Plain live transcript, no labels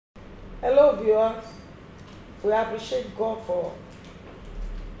Hello, viewers. We appreciate God for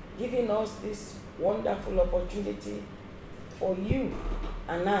giving us this wonderful opportunity for you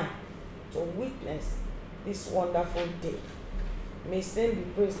and I to witness this wonderful day. May His name be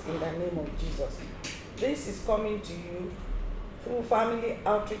praised in the name of Jesus. This is coming to you through Family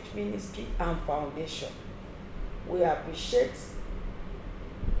Outreach Ministry and Foundation. We appreciate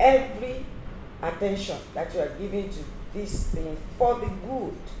every attention that you are giving to this thing for the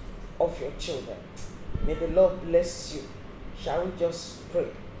good of your children. May the Lord bless you. Shall we just pray?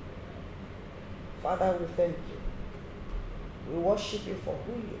 Father, we thank you. We worship you for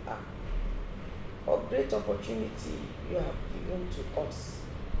who you are, for great opportunity you have given to us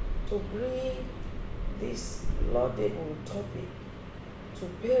to bring this laudable topic to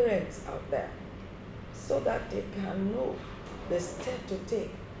parents out there so that they can know the step to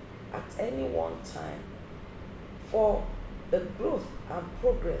take at any one time for the growth and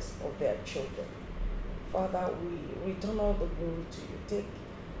progress of their children. Father, we return all the glory to you. Take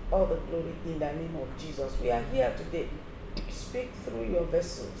all the glory in the name of Jesus. We are here today. Speak through your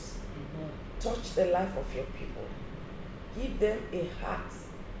vessels. Touch the life of your people. Give them a heart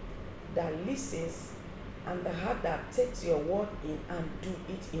that listens and the heart that takes your word in and do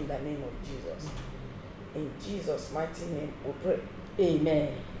it in the name of Jesus. In Jesus' mighty name we pray.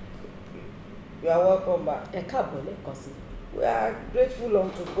 Amen. You are welcome back. We are grateful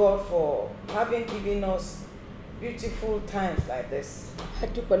unto God for having given us beautiful times like this.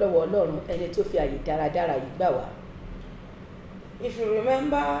 If you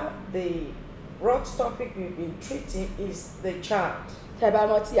remember, the broad topic we've been treating is the child. And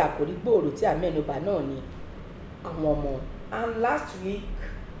last week,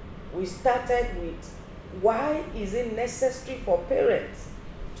 we started with why is it necessary for parents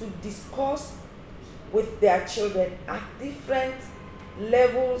to discuss with their children at different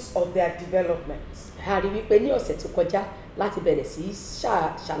levels of their development.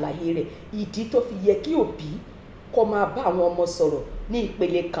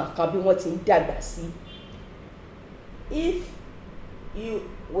 If you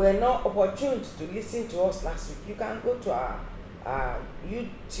were not opportune to listen to us last week, you can go to our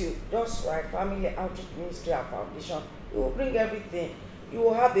YouTube, just write Family Outreach Ministry and Foundation. We will bring everything. You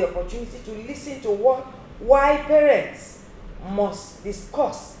will have the opportunity to listen to why parents must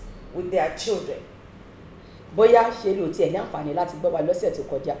discuss with their children. Bóyá ṣe ló tiẹ̀ ní àǹfààní láti gbọ́ wa lọ́sẹ̀ tó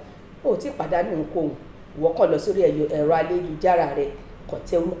kọjá ó ti pàdánù ohunkóhun ìwọ kàn lọ sórí ẹ̀rọ ayélujára rẹ kàn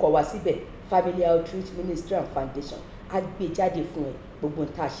tẹ orúkọ wa síbẹ̀ Family Outreach Ministry and Foundation á gbé jáde fún ẹ gbogbo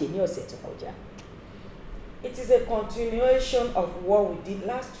nǹkan ṣe ní ọ̀sẹ̀ tó kọjá. It is a continuation of what we did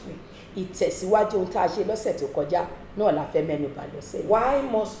last week. Ìtẹ̀síwájú ohun tá a ṣe lọ́sẹ̀ tó kọjá náà la fẹ́ mẹ́nu bà lọ́sẹ̀. Why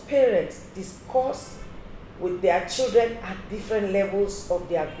must parents discuss with their children at different levels of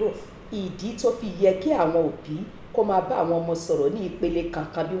their growth? Ìdí tó fi yẹ kí àwọn òbí kó máa bá àwọn ọmọ sọ̀rọ̀ ní ìpele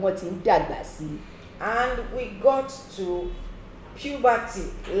kankan bí wọ́n ti ń dàgbà sí. And we got to puberty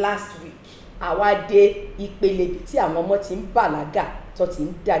last week. Àwa dé ìpele bí tí àwọn ọmọ ti ń bàlágà tó ti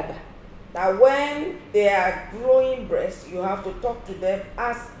ń dàgbà. That when they are growing breasts, you have to talk to them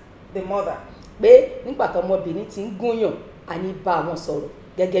as the mother. Pé nígbà tó ọmọbìnrin ti ń gúnyàn a ní bá wọn sọ̀rọ̀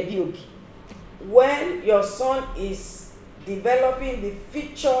gẹ́gẹ́ bí òbí. When your son is developing the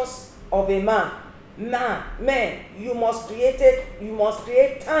features of a man, you must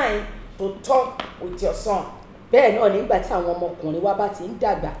create time to talk with your son. Bẹ́ẹ̀ náà nígbà tí àwọn ọmọkùnrin wa bá ti ń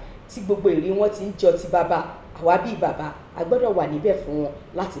dàgbà tí gbogbo ìrí wọn ti ń jọ ti bàbá àwa bí bàbá a gbọ́dọ̀ wà níbẹ̀ fún wọn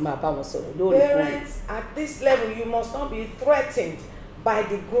láti máa bá wọn sọ̀rọ̀ lóòrèkóòrè. Parents, at this level you must not be threatened by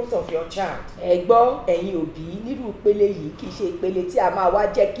the growth of your child. Ẹ gbọ́ ẹ̀yin òbí nírú ìpele yìí kì í ṣe ìpele tí a máa wá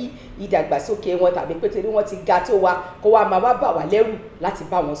jẹ́ kí ìdàgbàsókè wọn tàbí pé torí wọ́n ti ga tó wa kó wá máa wá bà wá lẹ́rù láti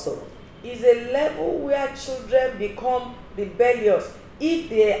bá wọn sọ̀rọ̀. Is a level where children become rebellious if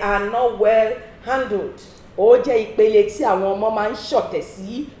they are not well handled. Ó jẹ́ ìpele tí àwọn ọmọ máa ń ṣọ̀tẹ̀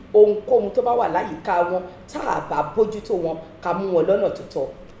sí ohunkóhun tó bá wà láyìíká wọn tá a bá bójútó wọn ká mú wọn lọ́nà tó tọ́.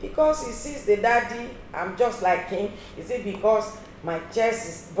 Because he sees the daddy, I'm just like him. Is it because my chest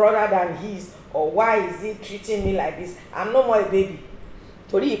is broader than his, or why is he treating me like this? I'm no more a baby.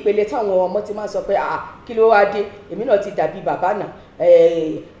 Torí ìpele táwọn ọmọ ti máa sọ pé kí ló wá dé èmi náà ti dàbí bàbá náà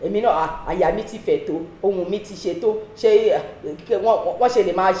èmi náà àyà mi ti fẹ̀ tó ohun mi ti ṣe tó ṣé wọ́n ṣe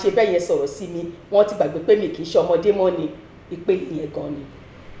lè máa ṣe bẹ́ẹ̀ yẹn sọ̀rọ̀ sí mi wọ́n ti gbàgbé pé mi kì í ṣe ọmọdé mọ́ ni ìpele yẹn gan ni.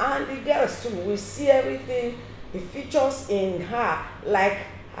 And the girls too, we see everything, the features in her like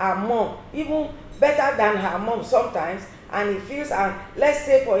her mom, even better than her mom sometimes. And he feels, and let's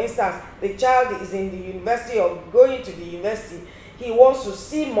say for instance the child is in the university or going to the university, he wants to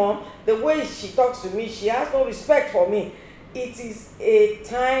see mom. The way she talks to me, she has no respect for me. It is a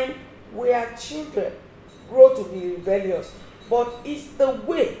time where children grow to be rebellious, but it's the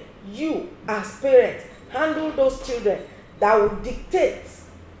way you as parents handle those children that will dictate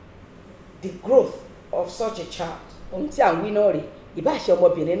the growth of such a child. Ohun tí à ń wí náà rèé, ìbáṣe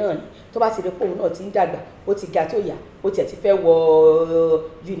ọmọbìnrin náà ni tó bá ti rí pé òun náà ti ń dàgbà, ó ti ga tó yá, ó tiẹ̀ ti fẹ́ wọ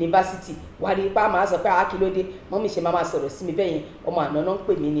yunifásitì, wà rí ipá máa sọ pé kí ló dé, mọ́mí ṣe máa sọ̀rọ̀ sí mi bẹ́yẹn, ọmọ àná náà ń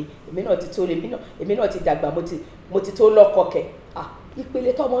pè mí ni, èmi náà ti tó èmi náà ti dàgbà, mo ti tó lọ́kọ kẹ̀.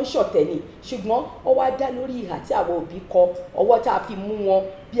 Ìpele tọ́mọ ń ṣọ̀tẹ̀ ni, ṣùgbọ́n ó wá dá lórí ìhà tí àwọn òbí kọ, ọwọ́ tá a fi mú wọn,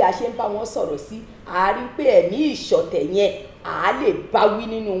 bí a ṣe ń bá wọn sọ̀rọ̀ sí, a rí pé ẹ̀mí ìṣọ̀tẹ̀ yẹn a lè báwí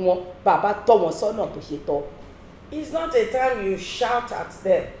nínú wọn, bàbá tọ́ wọn sọ́nà tó ṣe tọ́. It's not a time you shout at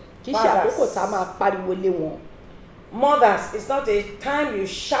them. Kì í ṣe àkókò tá a máa pariwo lé wọn. Mothers, it's not a time you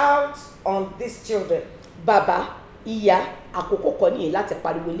shout on these children. Bàbá, ìyá, àkókò kan nìyí láti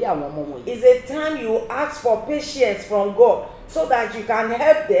pariwo lé àwọn ọmọ wọ̀nyí. It's a time you ask for patience from God so that you can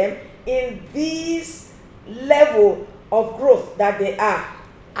help them in this level of growth that they are.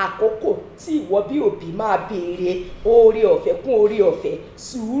 Àkókò tí ìwọ bí òbí máa béèrè oore ọ̀fẹ́ kún oore ọ̀fẹ́,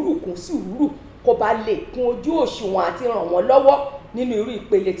 sùúrù kún sùúrù, kó bá lè kún ojú òṣùwọ̀n àti ràn wọ́n lọ́wọ́ nínú irú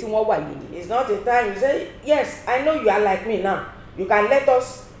ìpele tí wọ́n wà yìí. It's not a time you say, yes, I know you are like me now. You can let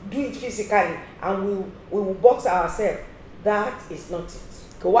us do it physically and we will box ourselves. That is not it.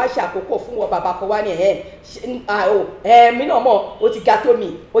 Kò wá ṣe àkókò fún wọn bàbá kan wá ní mi náà mọ̀ ó ti ga tó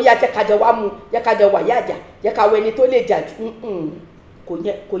mi, ó yá jẹ́ kájọ wá mu, jẹ́ kájọ wà yájà, jẹ́ ká wo ẹni tó lè jà jù.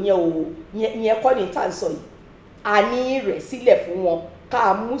 Kò yẹn o, yẹn kọ́ ni tá à ń sọ yìí. A ní rẹ̀ sílẹ̀ fún wọn,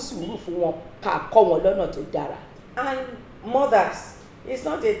 ká mú sùúrù fún wọn, ká kọ́ wọn lọ́nà tó dára. And mothers, it's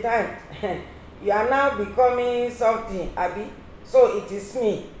not a time you are now becoming something, Abi. So it is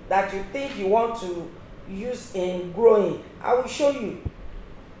me that you think you want to use in growing. I will show you.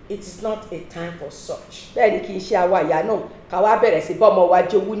 It is not a time for such. Bẹ́ẹ̀ ni kì í ṣe àwa ìyá náà ká wá bẹ̀rẹ̀ sí bọ́mọ wa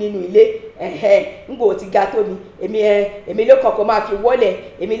jowú nínú ilé. Ngbò ti ga tó mi, èmi ló kàn kó máa fi wọ́lẹ̀,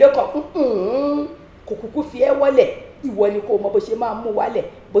 èmi ló kàn kò kúkú fi ẹ́ wọ́lẹ̀. Ìwọ ni kó mọ bó ṣe máa mú wálẹ̀,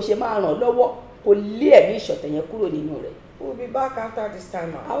 bó ṣe máa ràn lọ́wọ́, kó lé ẹ̀mí ìṣọ̀tẹ̀ yẹn kúrò nínú rẹ̀. We'll be back after this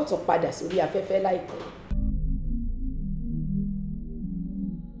time out. A ó tún padà sórí afẹ́fẹ́ láìpẹ́.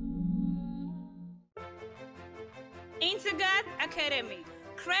 Intergard Academy,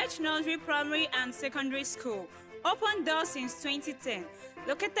 Crèche Nursery Primary and Secondary School, open doors since 2010.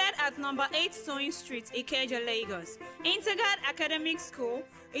 Located at number 8 Sewing Street, Ikeja, Lagos. Intergard Academic School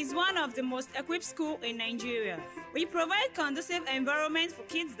is one of the most equipped schools in Nigeria. We provide conducive environment for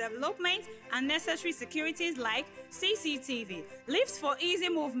kids' development and necessary securities like CCTV, lifts for easy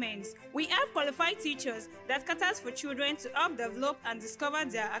movements. We have qualified teachers that caters for children to help develop and discover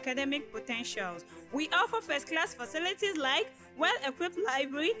their academic potentials. We offer first-class facilities like well-equipped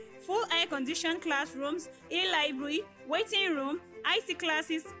library, full air-conditioned classrooms, e-library, waiting room, IT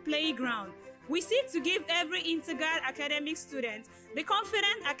classes, playground. We seek to give every Intergard academic student the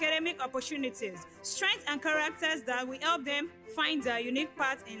confident academic opportunities, strengths and characters that will help them find their unique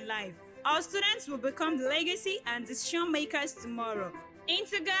path in life. Our students will become the legacy and decision makers tomorrow.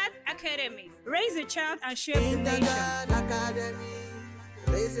 Intergard Academy. Raise a child and shape the nation. Intergard Academy.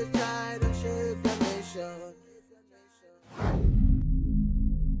 Raise a child and shape the nation.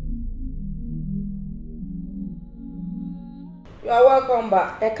 You are welcome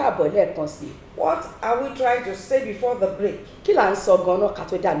back. Ẹ káàbọ̀ lẹ́ẹ̀kan sí. What are we trying to say before the break? Kí là ń sọ gan-an ká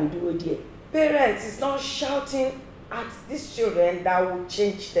tó dá mi dúró díẹ̀? Parents is not shouting at these children that will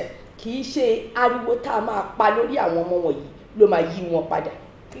change them. Kì í ṣe ariwo tá a máa pa lórí àwọn ọmọ wọ̀nyí ló máa yí wọn padà.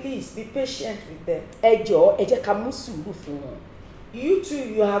 Please be patient with them. Ẹ jọ̀ọ́ ẹ jẹ́ ká mú sùúrù fún wọn. You too,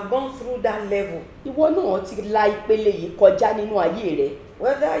 you have gone through that level. Ìwọ náà ti la ìpele yìí kọjá nínú ayé rẹ.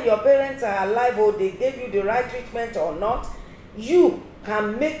 Whether your parents are alive or they gave you the right treatment or not, you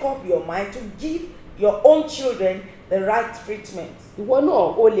can make up your mind to give your own children the right treatment. Ìwọ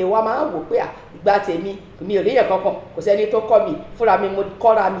náà o lè wá máa wò pé ìgbà tèmi mi ò léyàn kankan, kò sẹ́ni tó kọ́ mi, fúnra mi mo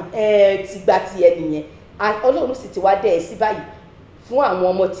kọ́ra mi, ti gba ti ẹ nìyẹn. Ọlọ́run sì ti wá dẹ́ ẹ sí báyìí fún àwọn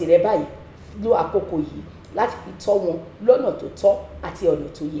ọmọ tìrẹ báyìí ló àkókò yìí láti fi tọ́ wọn lọ́nà tó tọ́ àti ọ̀nà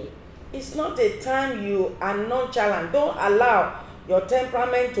tó yẹ. It's not a time you are nonchalant. Don't allow your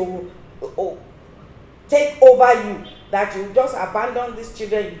temperament to take over you, that you just abandon these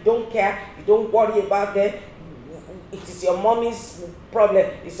children, you don't care, you don't worry about them. It is your mommy's problem,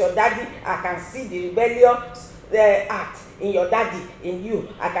 it's your daddy. I can see the rebellious act in your daddy, in you.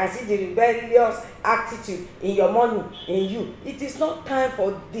 I can see the rebellious attitude in your mommy, in you. It is not time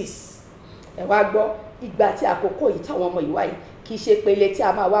for this. Ẹ wá gbọ́, ìgbà tí àkókò yìí táwọn ọmọ yìí wá yìí kì í ṣe pele tí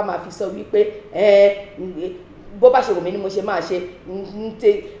a máa wá máa fi sọ wípé bó bá ṣe wù mí ni mo ṣe máa ṣe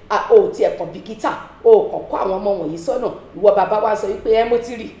o ti ẹ̀kàn bìkítà o kàn kọ́ àwọn ọmọ wọ̀nyí sọ́nà. Ìwọ bàbá wa sọ wípé mo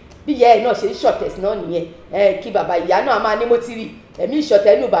ti rí bí ìyá ẹ̀ náà ṣe ń ṣọ̀tẹ̀ náà nìyẹn kí bàbá ìyá náà máa ní mo ti rí ẹ̀mí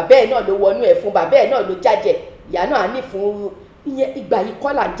ìṣọ̀tẹ̀ inú bàbá ẹ̀ náà ló wọnú ẹ̀ fún bàbá ẹ̀ náà ló jájẹ ìyá náà ní fún ìyẹn ìgbà yìí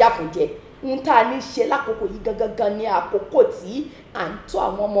kọ́ là ń jà fún jẹ ń tá a ní ṣe lákòókò yìí gangan ní àkókò tí à ń tọ́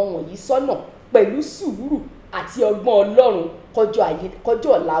àwọn ọmọ wọ̀nyí sọ́nà pẹ̀lú sùúrù àti ọgbọ́n Ọlọ́run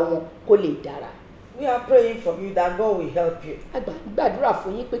kọjọ́ ọ̀la wọn kó lè dára. We are praying for you that God will help you. Gbàdúrà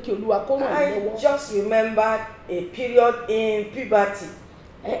fún yín pé kí Olúwa kó ràn yín lọ́wọ́. I just remembered a period in puberty.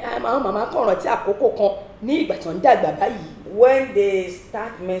 Àwọn màmá kan rántí àkókò kan ní ìgbà tó ń dàgbà báyìí. When they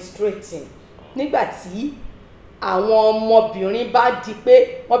start menstruating. Nígbà tí àwọn ọmọbìnrin bá di pé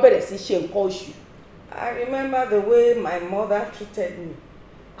wọ́n bẹ̀rẹ̀ sí ṣe nǹkan oṣù. I remember the way my mother treated me.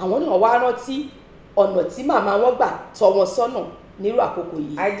 Àwọn náà wá rántí ọ̀nà tí màmá wọn gbà tọ́ wọn sọ́nà nírú àkókò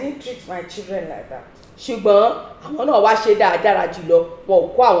yìí. I didn't treat my children like that. Ṣùgbọ́n àwọn náà wá ṣe dáadáa jùlọ wọn ò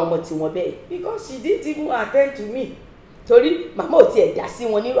kọ́ àwọn ọmọ tiwọn bẹ́ẹ̀. Because she didn't even attend to me. Torí màmá ò tiẹ̀ dá sí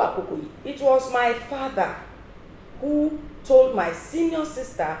wọn nírú àkókò yìí. It was my father who told my senior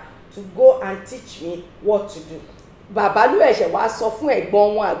sister to go and teach me what to do. Bàbá ló ẹ̀ṣẹ̀ wá sọ fún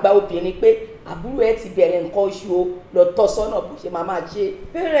ẹ̀gbọ́n wọn àgbà obìnrin pé àbúrò ẹ̀ ti bẹ̀rẹ̀ nǹkan oṣù o lọ tọ́ sọ́nà bó ṣe máa ṣe.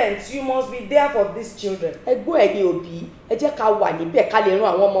 Parents, you must be there for these children. Ẹgbọ́n ẹ̀yin òbí ẹ jẹ́ ká wà níbẹ̀ ká lè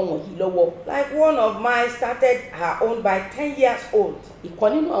ran àwọn ọmọ wọ̀nyí lọ́wọ́. Like one of mine started her own by 10 years old.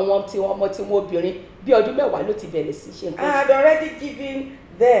 Ìkan nínú àwọn ọmọ tí wọn obìnrin bí ọdún mẹ́wàá ló ti bẹ̀rẹ̀ sí ṣe nǹkan. I had already given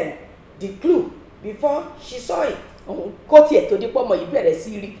them the clue before she saw it. Kó tiẹ̀ tó dípọ̀ ọmọ yìí bẹ̀rẹ̀ sí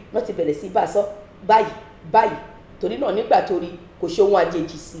rí wọ́n ti bẹ̀rẹ̀ sí bá a sọ báyìí torí náà nígbà tó rí kò ṣe ohun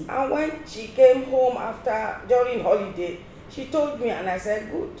àjèjì sí. And when she came home during holiday, she told me and I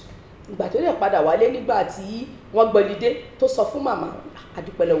said good. Ìgbà tó lè padà wálé nígbà tí wọ́n gbọ́lidé tó sọ fún màmá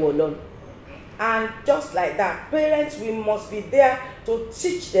àdúpẹ́ lọ́wọ́ Ọlọ́run. And just like that, parents, we must be there to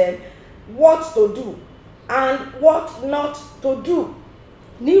teach them what to do and what not to do.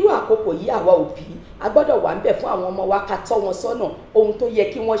 Nírú àkókò yìí àwa òbí a gbọ́dọ̀ wà ńbẹ̀ fún àwọn ọmọ wa ká tọ́ wọn sọ́nà ohun tó yẹ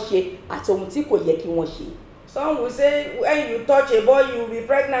kí wọ́n ṣe àti ohun tí kò yẹ kí wọ́n ṣe. Some will say when you touch a boy you will be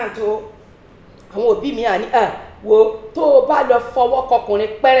pregnant o. Àwọn òbí mi àní wo tó o bá lọ fọwọ́ kọkùnrin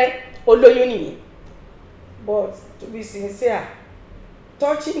pẹ́rẹ́ olóyún nìyẹn. But to be sincere,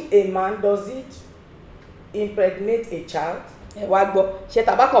 touching a man, does it impregnate a child? Ẹ wá gbọ́ ṣe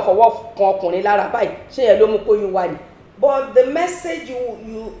tàbá kan fọwọ́ kan ọkùnrin lára báyìí ṣé yẹn ló mú kóyún wá ni. But the message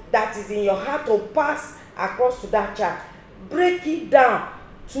you that is in your heart to pass across to that child, break it down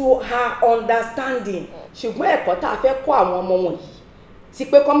to her understanding. Ṣùgbọ́n ẹ̀kọ́ tá a fẹ́ kọ́ àwọn ọmọ wọ̀nyí ti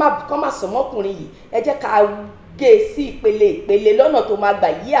pé kọ́ má sọ mọ́kùnrin yìí ẹ jẹ́ ká gé sí ìpele lọ́nà tó máa gbà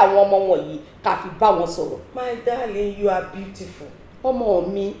yí àwọn ọmọ wọ̀nyí ká fi bá wọn sọ̀rọ̀. My darling, you are beautiful. Ọmọ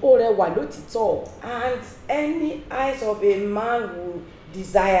mi ó rẹwà lótìtọ́. And any eyes of a man will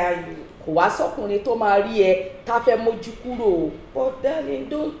desire you. Kò wá sọ́kùnrin tó máa rí ẹ tá fẹ́ mójú kúrò. But darling,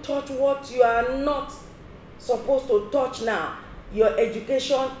 don't touch what you are not supposed to touch now. Your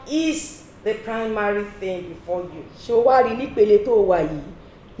education is the primary thing before you. Ṣé wá rí nípele tó wà yìí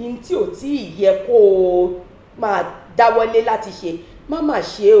ní tí ò tí ì yẹ kó o máa dáwọ́lé láti ṣe má má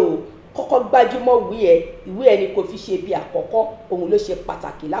ṣe o kọ́kọ́ gbájúmọ́ ìwé ẹni kò fi ṣe bí àkọ́kọ́ òun ló ṣe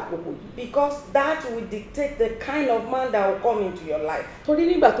pàtàkì lákòókò yìí. Because that will dictate the kind of man that will come into your life. Torí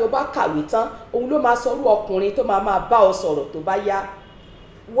nígbà tó bá kàwé tán òun ló máa sọrú ọkùnrin tó máa bá ọ sọ̀rọ̀ tó bá yá.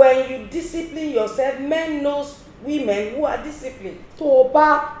 When you discipline yourself, men knows women who are disciplined. Tó o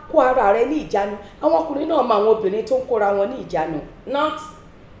bá kó ara rẹ ní ìjánu àwọn ọkùnrin náà mọ àwọn obìnrin tó ń kóra wọn ní ìjánu. Not,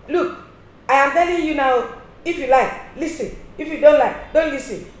 look, I am telling you now, if you like, listen. If you don't like, don't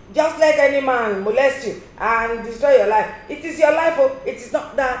listen. Just let any man molest you and destroy your life. It is your life. Oh, it is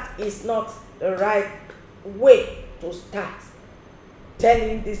not. That is not the right way to start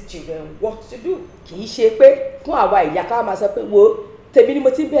telling these children what to do. Kì í ṣe pé fún àwa ìyá ká máa sọ pé wo tèmi ni mo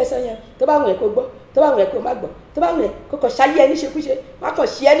ti ń bẹ́ẹ̀ sọ yẹn tó bá wùn ẹ́ kó gbọ́ tó bá wùn ẹ́ kó má gbọ́ tó bá wùn ẹ́ kó kàn ṣáyé ẹni ṣekúṣe má kàn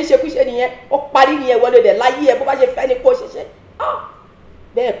ṣe ẹni ṣekúṣe nìyẹn ó parí nìyẹn wọlé rẹ̀ láyé ẹ bó bá ṣe fẹ́ ni kó ṣeṣe.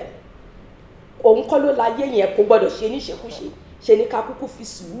 Bẹ́ẹ̀ kọ́ òun kọ́ ló láyé yẹn kó gbọ́dọ̀ ṣe ní ṣekúṣe ṣe ni ká kúkú fi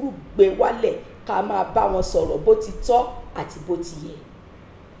sùúrù gbé wálẹ̀ ká máa bá wọn sọ̀rọ̀ bó ti tọ́ àti bó ti yẹ.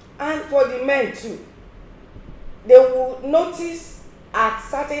 And for the men too, they will notice at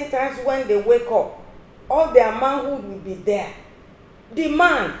certain times when they wake up, all their manhood will be there. The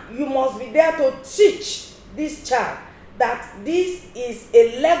man, you must be there to teach this child that this is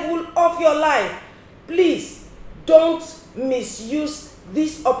a level of your life. Please don't misuse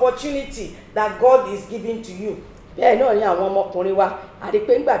this opportunity that God is giving to you. Bẹ́ẹ̀ náà ni àwọn ọmọkùnrin wa àti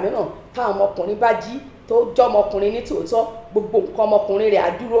pé ńgbà mìíràn táwọn ọmọkùnrin bá jí tó jọ́ ọmọkùnrin ní tòótọ́ gbogbo nǹkan ọmọkùnrin rẹ̀ á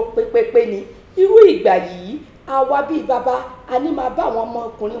dúró pépépé ni. Irú ìgbà yìí àwa bíi bàbá a ní máa bá àwọn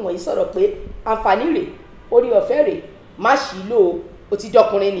ọmọkùnrin wọ̀nyí sọ̀rọ̀ pé àǹfààní rẹ̀ orí ọ̀fẹ́ rẹ̀ má ṣì lò ó ó ti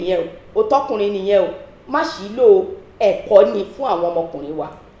dọkùnrin nìyẹn o ó tọkùnrin nìyẹn o má ṣìlò ẹ̀kọ́ ni fún àwọn ọmọkùnrin wa.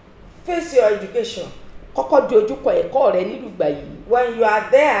 Face your education. Kọ́kọ́ dojúkọ ẹ̀kọ́ rẹ nílùgbà yìí. When you are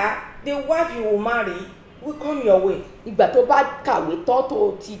there, the wife you will marry will come your way. Ìgbà tó bá kàwé tán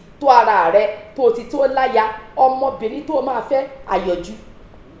tó ti tó ara rẹ tó ti tó láya ọmọbìnrin tó máa fẹ́ àyọjú.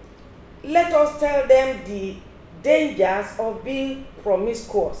 Let us tell them the dangers of being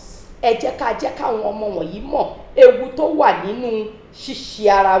promiscuous. Ẹ jẹ́ káwọn ọmọ wọ̀nyí mọ̀ ewu tó wà nínú ṣíṣe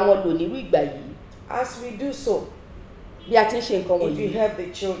ara wọn lò nírú ìgbà yìí. As we do so, bí a ti ń ṣe nǹkan it wọ̀nyí, will help the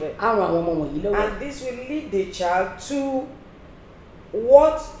children. á ran àwọn ọmọ wọ̀nyí lọ́wọ́. And this will lead the child to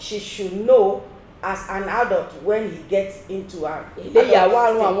what she should know as an adult when he gets into her. Eléyìí á wá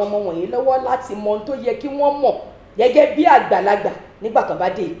ran àwọn ọmọ wọ̀nyí lọ́wọ́ láti mọ ohun tó yẹ kí wọ́n mọ̀ gẹ́gẹ́ bí àgbàlagbà nígbà tó bá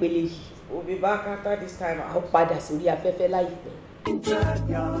dé ìpele yìí. We'll be back after this time A ó out. padà sórí afẹ́fẹ́ láìpẹ́.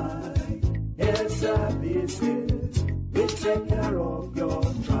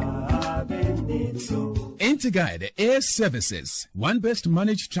 Interguide Air Services, one best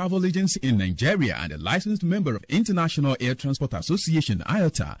managed travel agency in Nigeria and a licensed member of International Air Transport Association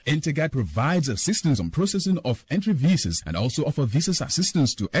 (IATA). Interguide provides assistance on processing of entry visas and also offer visas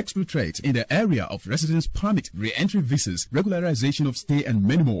assistance to expatriates in the area of residence permit, re-entry visas, regularization of stay, and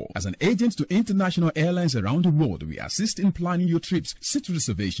many more. As an agent to international airlines around the world, we assist in planning your trips, seat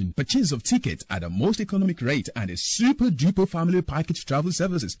reservation, purchase of tickets at the most economic rate, and a super duper family package travel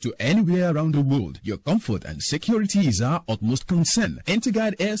services to anywhere around the world. Your comfort and security is our utmost concern.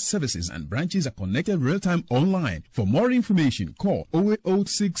 Interguide Air Services and branches are connected real-time online. For more information, call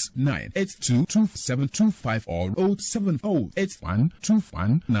 08069 822725 or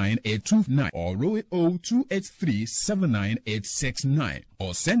 07081219829 or 08028379869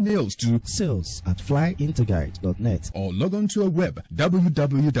 or send mails to sales@flyinterguide.net or log on to our web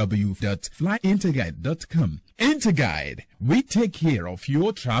www.flyinterguide.com. Interguide, we take care of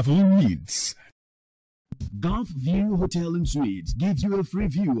your travel needs. Golf View Hotel and Suites gives you a free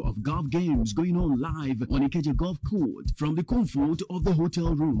view of golf games going on live on Ikeja Golf Court from the comfort of the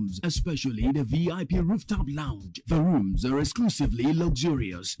hotel rooms, especially the VIP rooftop lounge. The rooms are exclusively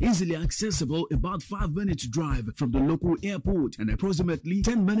luxurious, easily accessible about 5 minutes drive from the local airport and approximately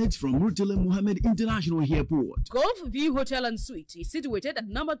 10 minutes from Murtala Muhammad International Airport. Golf View Hotel and Suite is situated at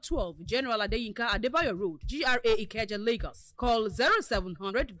number 12 General Adeyinka Adebayo Road, GRA Ikeja, Lagos. Call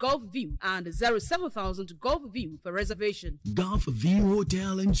 0700 Golf View and 07000 Golf View for reservation. Golf View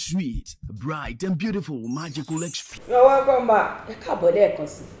Hotel and Suites, bright and beautiful magical experience. You're welcome back. Ẹ káàbọ̀ lẹ́ẹ̀kan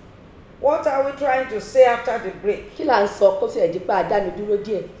sí. What are we trying to say after the break? Kí là ń sọ kó sì ẹ̀ dípẹ́ àdáni dúró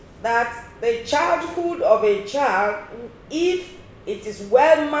díẹ̀? That the childhood of a child, if it is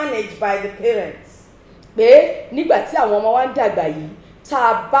well managed by the parents, Pé nígbà tí àwọn ọmọ wa ń dàgbà yìí, tá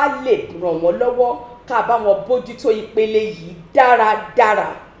a bá lè ràn wọ́n lọ́wọ́ ká bá wọn bójútó ìpele yìí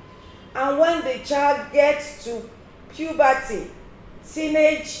dáradára. and when the child gets to puberty,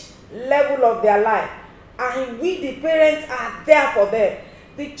 teenage level of their life, and we the parents are there for them,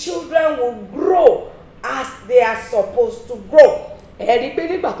 the children will grow as they are supposed to grow. Ẹ rí pé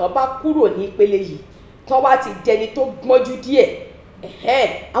nígbà tó bá kúrò ní ìpele yìí tó wá ti dẹni tó gbọ́njú díẹ̀,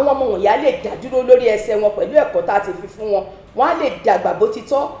 àwọn ọmọ wọ̀nyí á lè dá dúró lórí ẹsẹ̀ wọn pẹ̀lú ẹ̀kọ́ tá a ti fi fún wọn. Wọ́n á lè dàgbà bó ti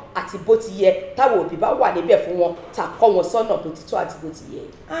tọ́ àti bó ti yẹ táwọn òbí bá wà níbẹ̀ fún wọn tá kọ́ wọn sọ́nà bó ti tọ́ àti bó ti yẹ.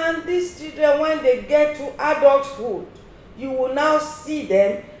 And these children, when they get to adulthood, you will now see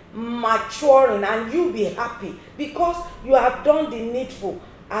them maturing and you'll be happy because you have done the needful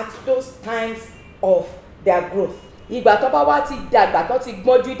at those times of their growth. Ìgbà tó bá wá ti dàgbà tó ti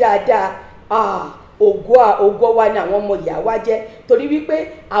gbọ́njú dáadáa, ògo wa ni àwọn ọmọ ìyá wa jẹ́ torí wípé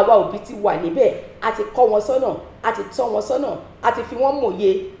àwa òbí ti wà níbẹ̀, a ti kọ́ wọn sọ́nà, a ti tọ́ wọn sọ́nà, a ti fi wọ́n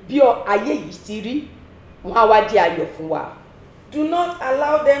mòye bí ayé yìí ti rí, wọ́n á wá di ayọ̀ fún wa. Do not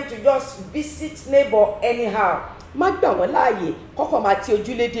allow them to just visit neighbor anyhow. Má gbà wọ́n láàyè kọ́kọ́ máa ti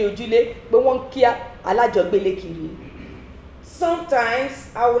ojúlé dé ojúlé pé wọ́n ń kí alájọgbélé kiri. Sometimes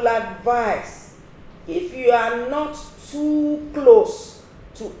I will advise, if you are not too close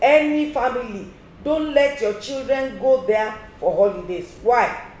to any family, don't let your children go there for holidays. Why?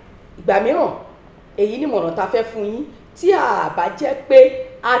 Ìgbà mìíràn èyí ni ìmọ̀ràn tá fẹ́ fún yín tí a bá jẹ́ pé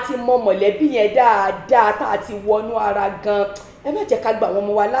a ti mọ mọ̀lẹ́bí yẹn dáadáa tá a ti wọnú ara gan, ẹ má jẹ́ ká gba àwọn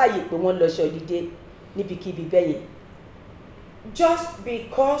ọmọ wa láàyè pé wọ́n lọ ṣọlidé níbikíbi bẹ́ẹ̀ yẹn. Just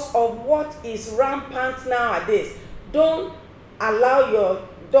because of what is rampant nowadays, don't allow your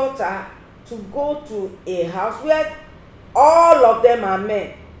daughter to go to a house where all of them are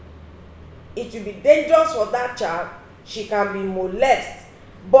men. It will be dangerous for that child. She can be molested.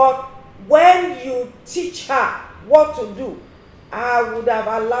 But when you teach her what to do, I would have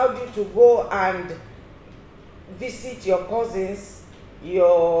allowed you to go and visit your cousins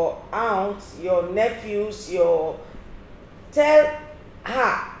your aunts, your nephews, tell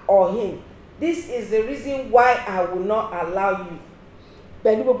her or him, this is the reason why I will not allow you.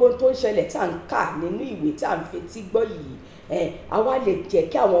 Pẹ̀lú gbogbo tó ń ṣẹlẹ̀ tá à ń kà nínú ìwé tá à ń fetí gbọ́ yìí, àwa lè jẹ́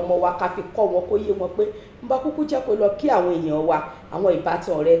kí àwọn ọmọ wa ká fi kọ́ wọn kó yé wọn pé ń bá kúkú jẹ́ kó lọ kí àwọn èèyàn wa, àwọn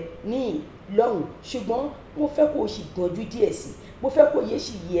ìbátan rẹ ní lọ́hùn, ṣùgbọ́n mo fẹ́ kó o sì gbọ́njú díẹ̀ sí, mo fẹ́ kó yé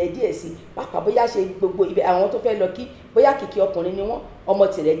sì yẹ díẹ̀ sí, pàápàá bóyá ṣe gbogbo ibẹ̀ àwọn tó fẹ́ lọ kí, bóyá kìkì ọkùnrin ni wọ́n, ọmọ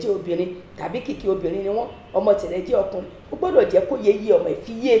tìrẹ jẹ́ obìnrin, tàbí kìkì obìnrin ni wọ́n, ọmọ tìrẹ jẹ́ ọkùnrin, ó gbọ́dọ̀ jẹ́ kó yé ọmọ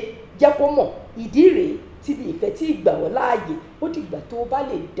ìfiyé, jẹ́ kó mọ̀ ìdí rèé tí bí ìfẹ́ tí ìgbà wọ́n láàyè, ó dìgbà tó o bá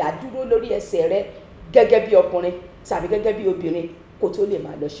lè dá dúró lórí ẹsẹ̀ rẹ gẹ́gẹ́ bí ọkùnrin tàbí gẹ́gẹ́ bí obìnrin kó tó lè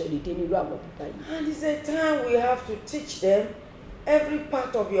máa lọ ṣọlidé nírú àwọn bùbá yìí. And it's a time we have to teach them every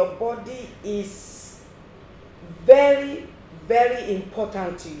part of your body is very, very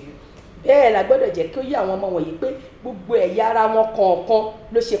important to you. Bẹ́ẹ̀ la gbọ́dọ̀ jẹ́ kí ó yé àwọn ọmọ wọ̀nyí pé gbogbo ẹ̀yà ara wọn kọ̀ọ̀kan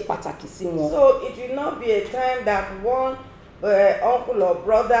ló ṣe pàtàkì sí wọn. So it will not be a time that one uncle or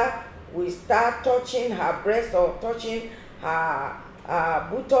brother will start touching her breast or touching her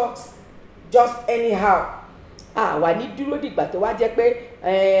buttocks just anyhow. Àwa ní dúró dìgbà tó wá jẹ́ pé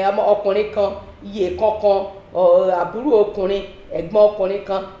ọmọ ọkùnrin kan, iye kankan, àbúrò ọkùnrin, ẹ̀gbọ́n ọkùnrin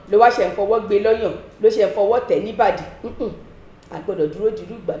kan ló wá ṣe ń fọwọ́ gbé lọ́yàn, ló ṣe ń fọwọ́ tẹ̀ níbàdí. A gbọ́dọ̀ dúró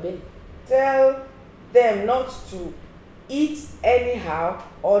dìrú ìgbà bẹ́ẹ̀. Tell them not to eat anyhow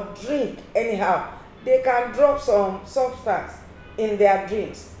or drink anyhow. They can drop some substance in their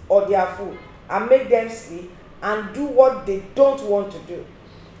drinks or their food and make them sleep and do what they don't want to do.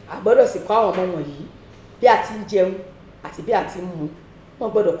 A gbọ́dọ̀ sì kọ́ àwọn ọmọ wọ̀nyí bí a ti ń jẹun àti bí a ti ń mu.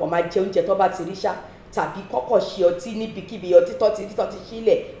 Wọ́n gbọ́dọ̀ kọ́ máa jẹ oúnjẹ tó bá ti rí ṣá, tàbí kọ́kọ́ ṣe ọtí níbikíbi, ọtí tó ti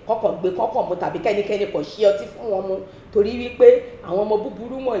sílẹ̀ kọ́kọ́ gbé kọ́kọ́ mu, tàbí kẹ́nikẹ́ni kò ṣe ọtí fún wọn mu, torí wípé àwọn ọmọ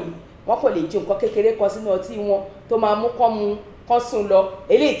búburú wọ̀nyí wọ́n kò lè ju nǹkan kékeré kan sínú ọtí wọn tó máa mú kán mu kán sùn lọ,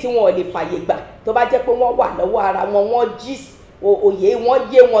 eléyìí tí wọn ò lè fàyè gbà tó bá jẹ́ pé wọ́n wà lọ́wọ́ ara wọn, wọ́n jí òye wọn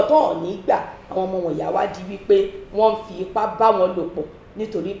yé wọn tó hàn nígbà. Àwọn ọmọ wọ̀nyí á wá di wípé wọ́n ń fi ipá bá wọn lò pọ̀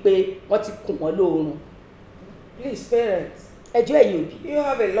nítorí pé wọ́n ti kùn wọ́n lóorun. Please, parents, ẹjọ́ ẹ̀yin òbí, you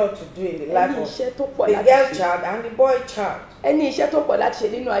have a lot to do in the life of the girl child and the boy child. Ẹ ní iṣẹ́ tó pọ̀ láti ṣe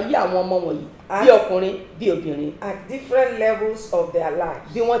nínú ayé àwọn ọmọ wọ̀nyí, bí ọkùnrin bí obìnrin, at different levels of their lives.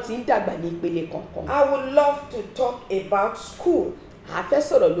 bí wọ́n ti ń dàgbà ní ìpele kọ̀ọ̀kan. I would love to talk about school, A fẹ́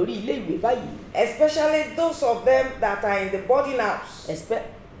sọ̀rọ̀ lórí ilé ìwé báyìí, especially those of them that are in the boarding house.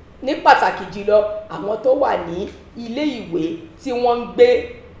 ní pàtàkì jùlọ àwọn tó wà ní ilé ìwé tí wọ́n ń gbé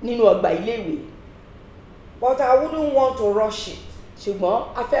nínú ọgbà ilé ìwé. But I wouldn't want to rush it, Ṣùgbọ́n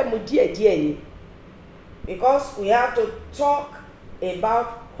a fẹ́ mú díẹ̀díẹ̀ ni, because we have to talk about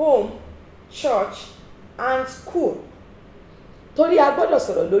home, church, and school. torí a gbọ́dọ̀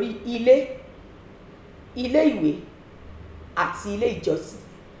sọ̀rọ̀ lórí ilé ìwé àti ilé ìjọsìn.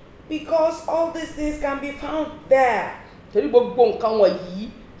 Because all these things can be found there. Torí gbogbo nǹkan wọ̀nyí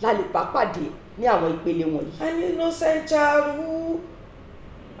la lè bá pàdé ní àwọn ìpele wọ̀nyí. An innocent child who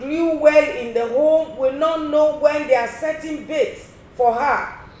grew well in the home will not know when they are setting baits for her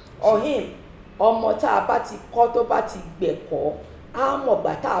or him. Ọmọ tá a bá ti kọ́ tó bá ti gbẹ̀kọ́ á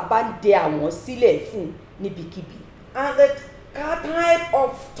mọ̀gbà tá a bá ń dẹ àwọn sílẹ̀ fún níbikíbi. And the type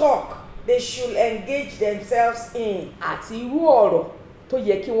of talk they should engage themselves in. Àti irú ọ̀rọ̀ tó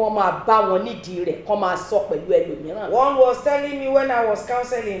yẹ kí wọ́n máa bá wọn nídìí rẹ̀ kọ́ máa sọ pẹ̀lú ẹlòmíràn. One was telling me when I was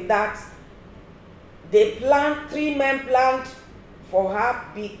counseling that they planned, 3 men planned for her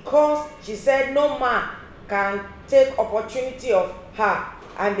because she said no man can take opportunity of her,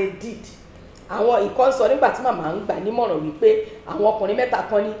 and they did. Àwọn ìkan sọ nígbà tí màmá ń gbà nímọ̀ràn wípé àwọn ọkùnrin mẹ́ta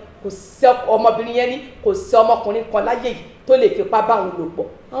kan ní kò sí ọmọbìnrin yẹn ní kò sí ọmọkùnrin kan láyé yìí tó lè fipá bá òun lò pọ̀.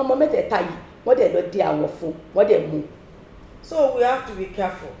 Àwọn ọmọ mẹ́tẹ̀ẹ̀ta yìí wọ́n dẹ̀ lọ dé àwọn fún, wọ́n dẹ̀ mú. So we have to be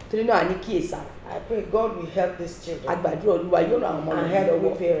careful. Torí náà a ní kíyèsára. I pray God will help these children. Àgbàdúrà Olúwa yóò ràn àwọn ọmọ And wọ̀nyí help we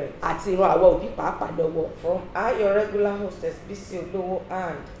lọ́wọ́ parents. àti ran àwa òbí pàápàá lọ́wọ́. From your regular hostess, Bisi Olowo,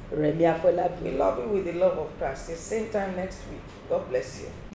 and Rẹ̀mí Afọlábí. we love you with the love of Christ. The same time next week. God bless you.